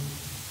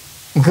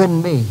 It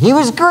couldn't be. He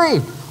was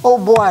grieved.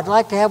 Oh boy, I'd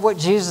like to have what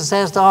Jesus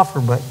has to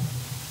offer, but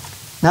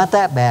not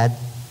that bad.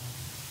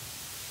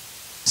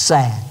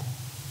 Sad.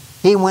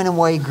 He went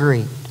away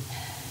grieved.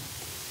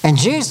 And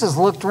Jesus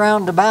looked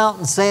round about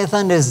and saith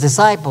unto his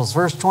disciples,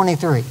 verse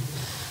 23,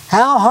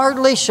 how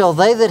hardly shall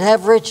they that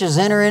have riches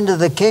enter into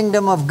the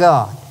kingdom of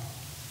God?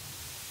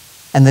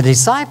 And the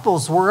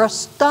disciples were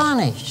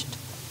astonished.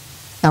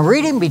 Now,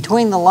 reading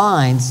between the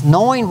lines,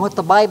 knowing what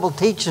the Bible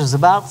teaches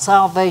about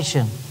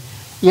salvation,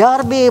 you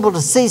ought to be able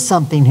to see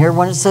something here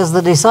when it says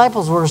the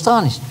disciples were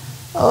astonished.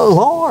 Oh,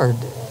 Lord,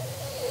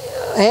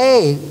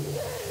 hey,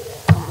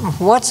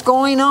 what's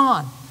going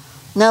on?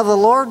 Now, the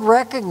Lord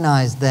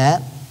recognized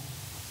that,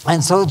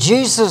 and so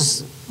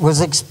Jesus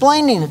was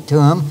explaining it to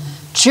them.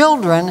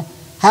 Children,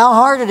 how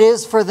hard it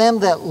is for them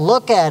that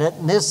look at it,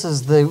 and this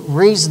is the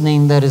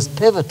reasoning that is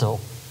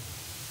pivotal,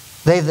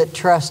 they that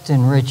trust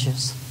in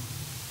riches.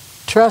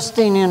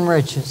 Trusting in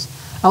riches.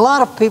 A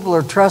lot of people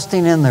are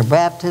trusting in their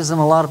baptism.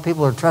 A lot of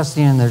people are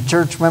trusting in their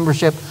church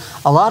membership.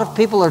 A lot of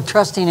people are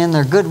trusting in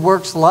their good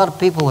works. A lot of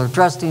people are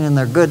trusting in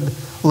their good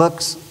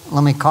looks.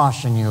 Let me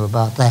caution you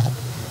about that.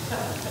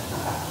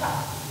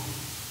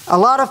 A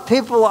lot of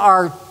people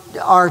are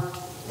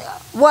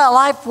well,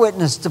 I've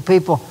witnessed to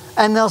people,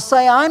 and they'll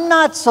say, I'm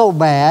not so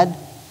bad.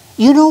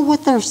 You know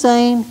what they're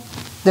saying?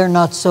 They're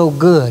not so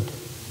good.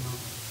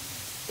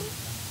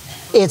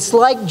 It's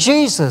like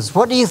Jesus.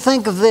 What do you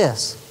think of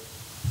this?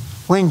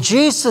 When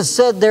Jesus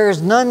said there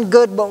is none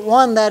good but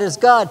one, that is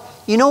God,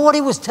 you know what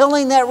he was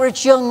telling that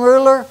rich young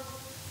ruler?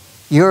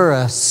 You're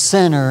a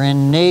sinner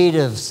in need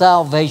of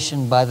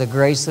salvation by the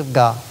grace of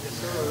God.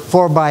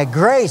 For by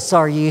grace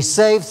are ye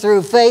saved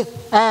through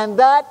faith, and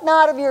that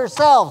not of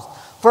yourselves.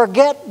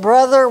 Forget,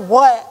 brother,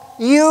 what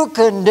you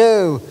can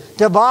do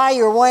to buy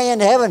your way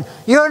into heaven.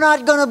 You're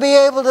not going to be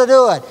able to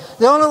do it.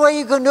 The only way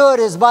you can do it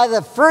is by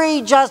the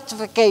free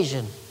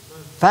justification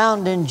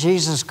found in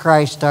Jesus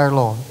Christ our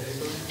Lord.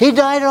 He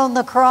died on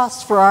the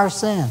cross for our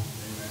sin.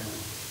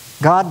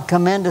 God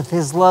commendeth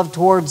His love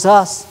towards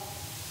us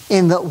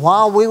in that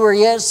while we were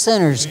yet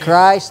sinners,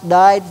 Christ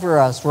died for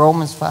us.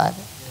 Romans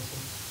 5.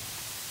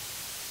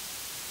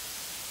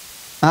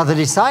 Now the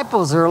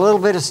disciples are a little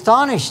bit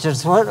astonished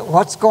as to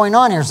what's going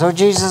on here. So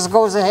Jesus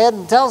goes ahead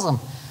and tells them,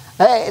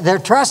 hey, they're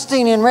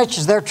trusting in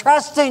riches. They're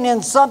trusting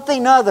in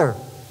something other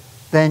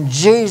than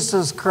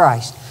Jesus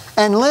Christ.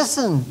 And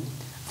listen,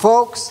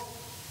 folks,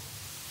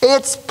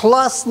 it's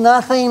plus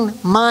nothing,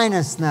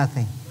 minus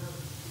nothing.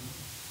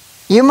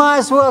 You might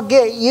as well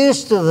get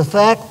used to the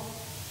fact,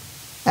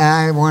 and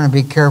I want to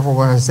be careful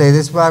when I say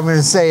this, but I'm going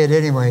to say it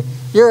anyway.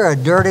 You're a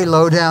dirty,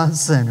 low-down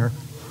sinner.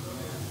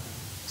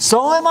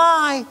 So am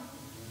I.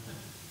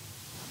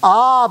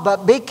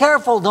 But be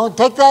careful. Don't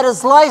take that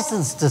as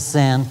license to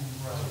sin.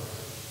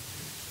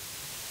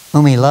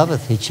 Whom He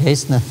loveth, He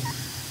chasteneth.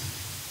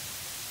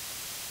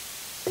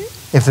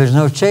 If there's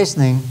no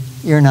chastening,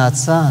 you're not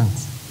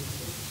sons.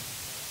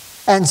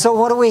 And so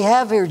what do we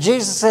have here?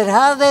 Jesus said,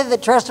 how are they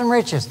that trust in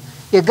riches?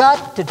 You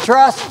got to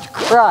trust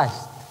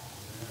Christ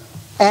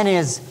and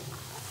His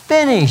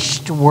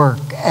finished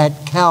work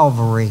at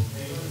Calvary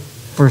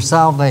for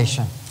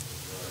salvation.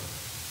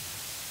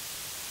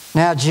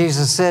 Now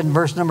Jesus said in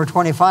verse number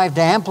 25,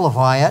 to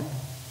amplify it,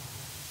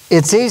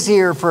 it's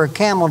easier for a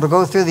camel to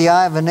go through the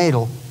eye of a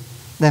needle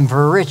than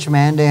for a rich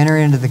man to enter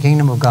into the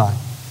kingdom of God.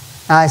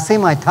 Now I see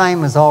my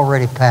time is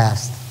already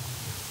passed,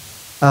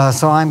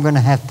 so I'm going to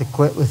have to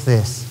quit with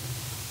this.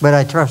 But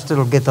I trust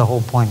it'll get the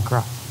whole point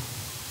across.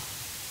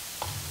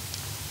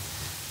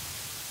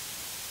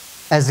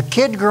 As a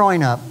kid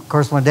growing up, of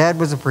course my dad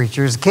was a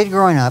preacher, as a kid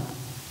growing up,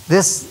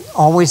 this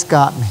always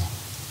got me.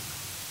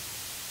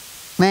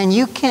 Man,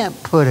 you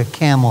can't put a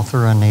camel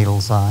through a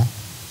needle's eye.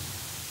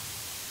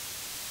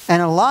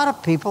 And a lot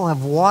of people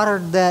have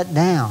watered that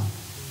down.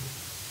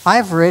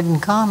 I've read in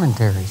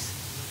commentaries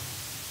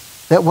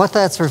that what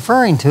that's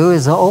referring to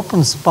is an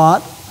open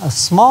spot, a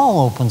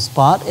small open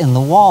spot in the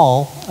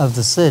wall of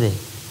the city.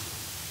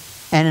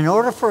 And in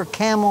order for a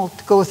camel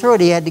to go through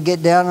it, he had to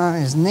get down on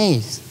his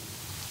knees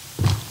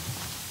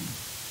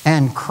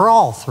and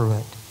crawl through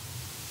it.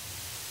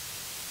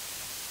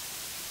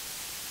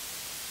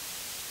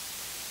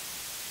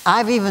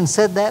 I've even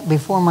said that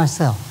before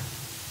myself.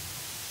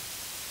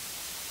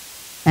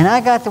 And I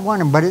got to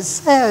wonder, but it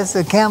says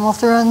a camel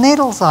through a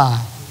needle's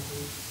eye.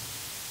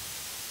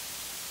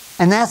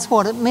 And that's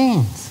what it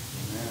means.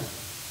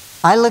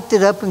 I looked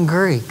it up in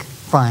Greek,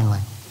 finally.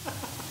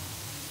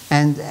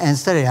 And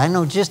studied. I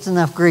know just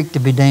enough Greek to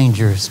be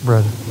dangerous,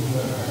 brother.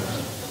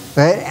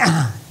 But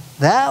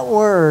that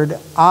word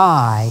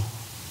eye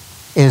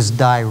is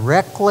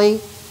directly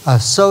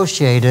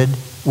associated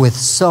with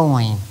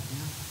sewing.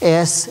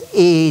 S-E-W-I-N-G.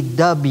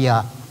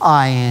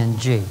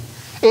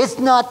 It's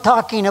not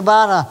talking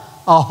about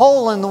a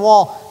hole in the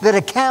wall that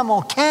a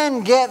camel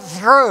can get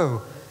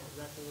through.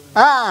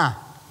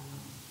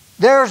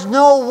 There's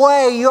no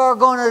way you're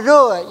going to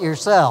do it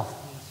yourself.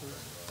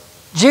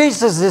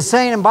 Jesus is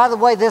saying, and by the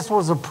way, this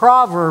was a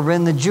proverb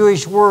in the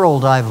Jewish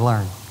world, I've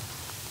learned.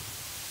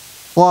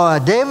 Well,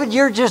 David,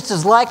 you're just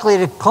as likely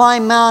to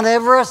climb Mount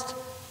Everest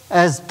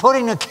as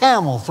putting a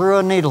camel through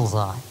a needle's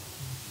eye.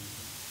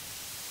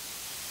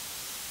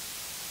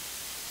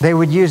 They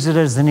would use it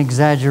as an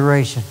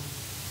exaggeration.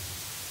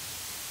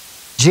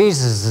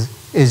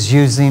 Jesus is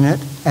using it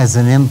as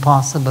an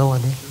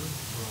impossibility.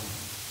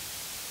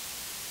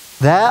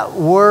 That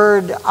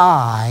word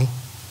eye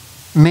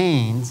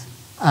means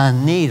a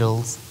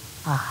needle's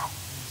eye.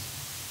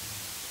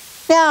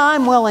 Now,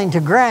 I'm willing to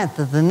grant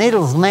that the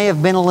needles may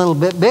have been a little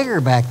bit bigger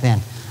back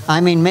then.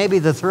 I mean, maybe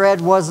the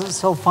thread wasn't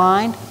so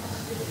fine.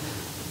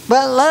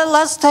 But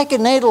let's take a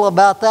needle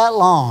about that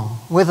long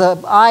with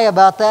an eye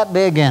about that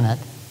big in it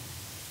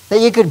that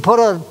you could put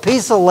a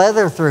piece of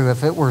leather through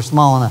if it were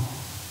small enough.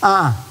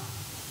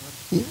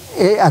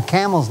 A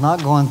camel's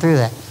not going through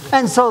that.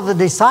 And so the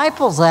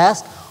disciples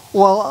asked,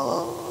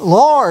 well,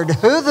 Lord,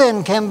 who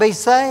then can be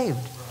saved?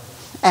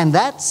 And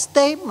that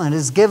statement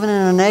is given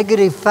in a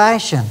negative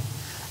fashion.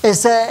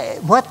 It's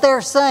what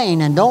they're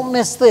saying, and don't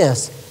miss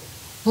this.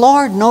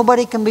 Lord,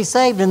 nobody can be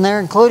saved, and they're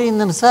including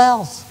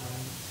themselves.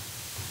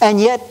 And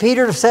yet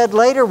Peter said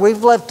later,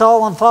 we've left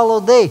all and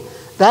followed thee.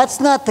 That's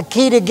not the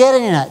key to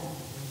getting it.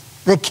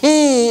 The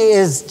key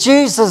is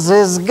Jesus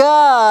is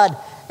God.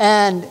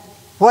 And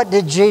what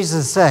did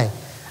Jesus say?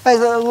 He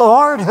said,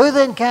 Lord, who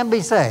then can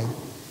be saved?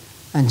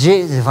 And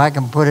Jesus, if I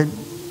can put it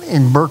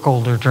in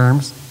Burkholder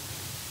terms,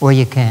 well,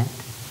 you can't.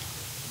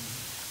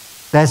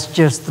 That's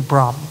just the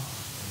problem.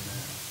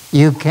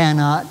 You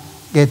cannot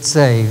get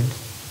saved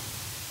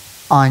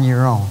on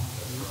your own,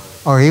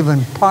 or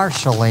even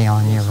partially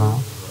on your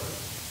own.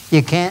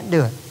 You can't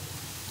do it.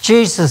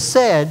 Jesus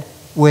said,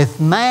 with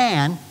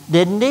man,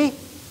 didn't he?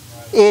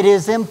 It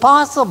is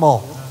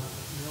impossible.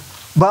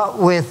 But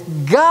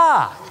with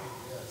God,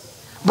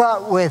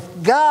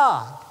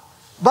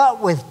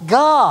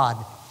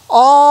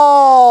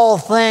 all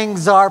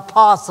things are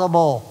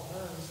possible.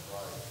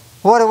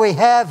 What do we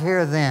have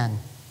here then?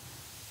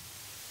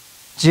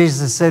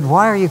 Jesus said,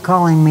 why are you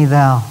calling me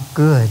thou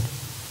good?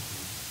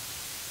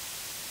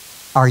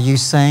 Are you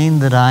saying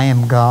that I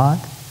am God?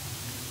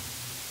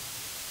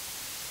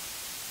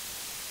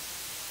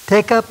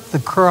 Take up the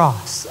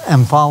cross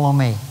and follow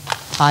me.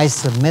 I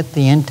submit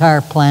the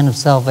entire plan of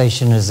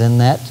salvation is in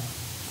that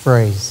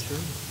phrase.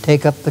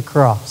 Take up the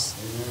cross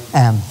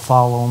and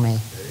follow me.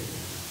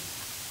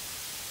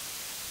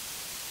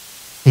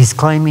 He's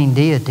claiming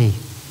deity.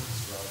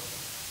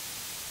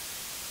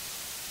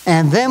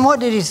 And then what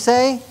did he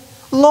say?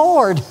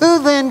 Lord, who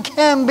then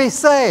can be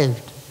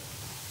saved?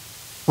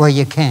 Well,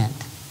 you can't.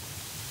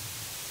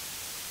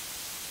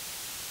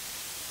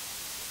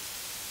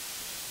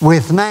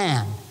 With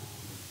man.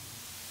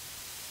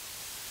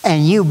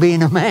 And you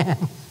being a man.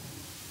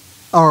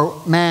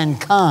 Or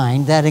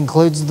mankind, that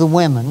includes the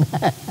women.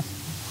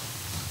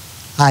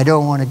 I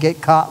don't want to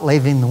get caught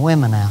leaving the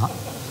women out.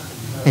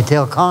 They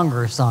tell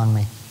Congress on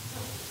me.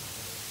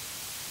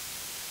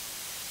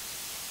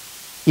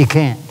 You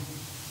can't.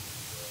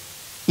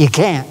 You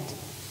can't.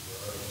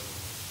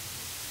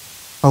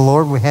 Oh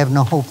Lord, we have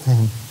no hope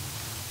then.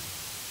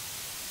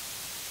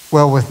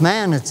 Well, with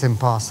man it's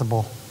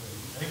impossible.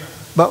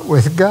 But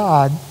with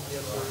God,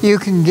 you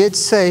can get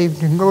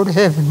saved and go to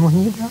heaven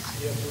when you die.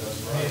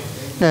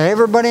 Now,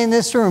 everybody in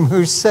this room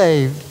who's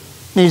saved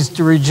needs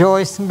to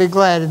rejoice and be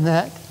glad in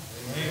that.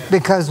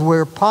 Because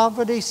we're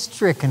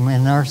poverty-stricken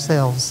in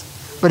ourselves.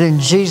 But in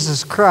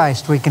Jesus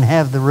Christ, we can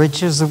have the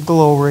riches of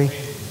glory.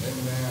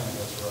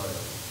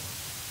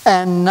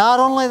 And not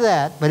only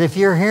that, but if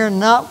you're here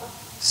not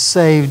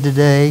saved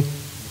today,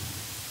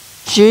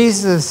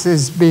 Jesus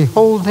is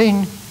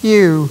beholding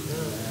you.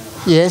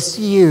 Yes,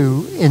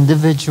 you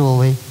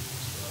individually.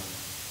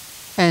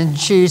 And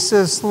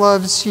Jesus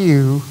loves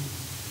you.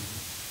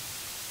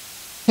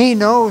 He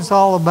knows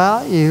all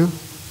about you.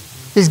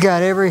 He's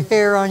got every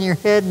hair on your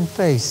head and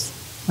face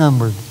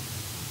numbered.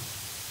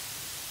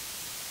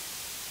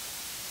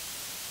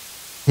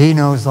 He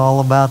knows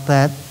all about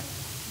that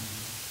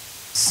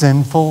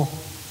sinful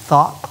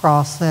thought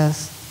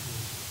process,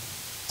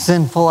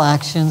 sinful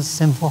actions,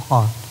 sinful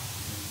heart.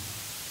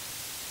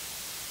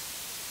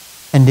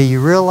 And do you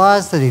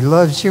realize that He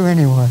loves you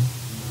anyway?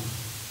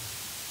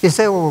 You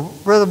say, well,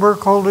 Brother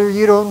Burkholder,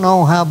 you don't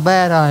know how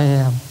bad I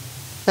am.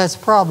 That's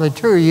probably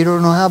true. You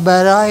don't know how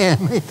bad I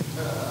am either.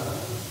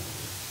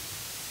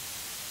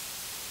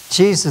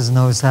 Jesus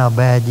knows how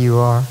bad you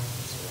are.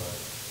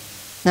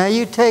 Now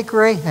you take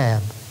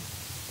Rahab,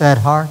 that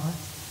harlot.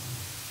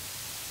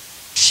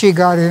 She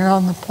got in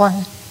on the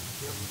plan.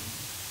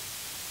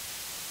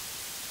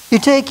 You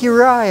take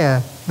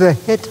Uriah, the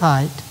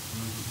Hittite.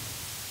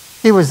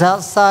 He was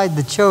outside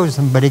the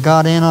chosen, but he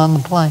got in on the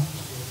plan.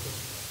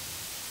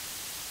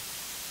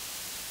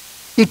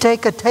 You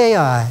take a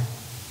Tai.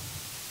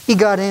 He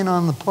got in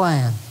on the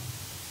plan.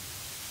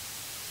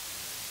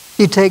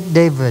 You take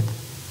David,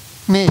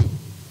 me.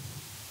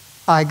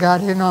 I got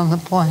in on the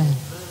plan.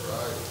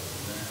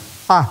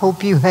 I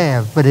hope you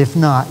have, but if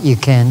not, you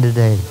can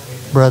today.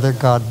 Brother,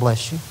 God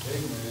bless you.